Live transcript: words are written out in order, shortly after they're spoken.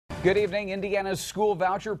Good evening. Indiana's school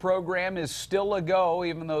voucher program is still a go,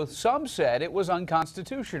 even though some said it was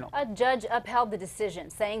unconstitutional. A judge upheld the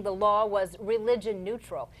decision, saying the law was religion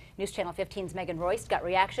neutral. News Channel 15's Megan Royce got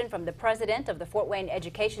reaction from the president of the Fort Wayne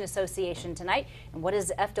Education Association tonight. And what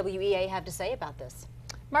does FWEA have to say about this?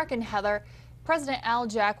 Mark and Heather, President Al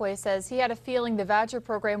Jackway says he had a feeling the voucher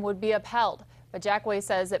program would be upheld, but Jackway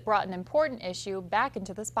says it brought an important issue back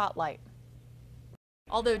into the spotlight.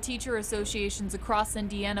 Although teacher associations across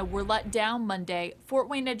Indiana were let down Monday, Fort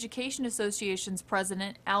Wayne Education Association's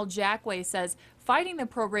president Al Jackway says fighting the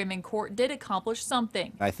program in court did accomplish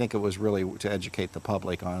something. I think it was really to educate the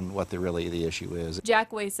public on what the issue is.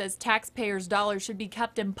 Jackway says taxpayers' dollars should be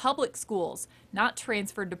kept in public schools, not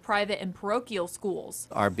transferred to private and parochial schools.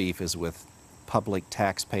 Our beef is with public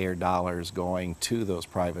taxpayer dollars going to those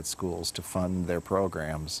private schools to fund their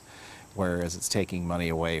programs, whereas it's taking money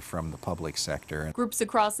away from the public sector. Groups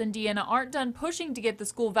across Indiana aren't done pushing to get the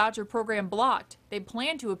school voucher program blocked. They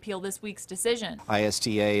plan to appeal this week's decision.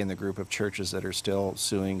 ISTA and the group of churches that are still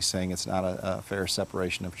suing, saying it's not a fair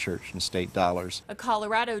separation of church and state dollars. A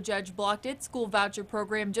Colorado judge blocked its school voucher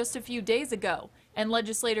program just a few days ago. And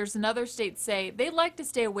legislators in other states say they'd like to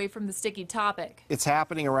stay away from the sticky topic. It's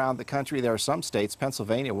happening around the country. There are some states,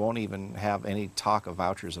 Pennsylvania won't even have any talk of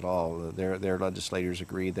vouchers at all. Their legislators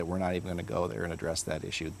agreed that we're not even going to go there and address that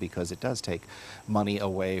issue because it does take money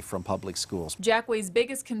away from public schools. Jackway's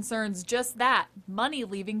biggest concern's just that, money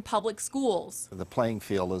leaving public schools. The playing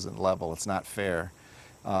field isn't level. It's not fair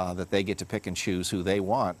that they get to pick and choose who they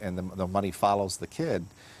want, and the money follows the kid.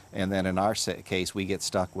 And then in our case, we get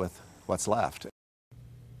stuck with what's left.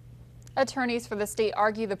 Attorneys for the state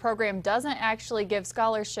argue the program doesn't actually give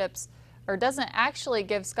scholarship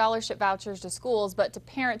vouchers to schools, but to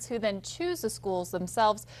parents who then choose the schools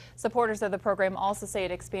themselves. Supporters of the program also say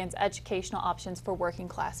it expands educational options for working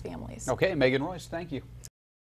class families. Okay, Megan Royce, thank you.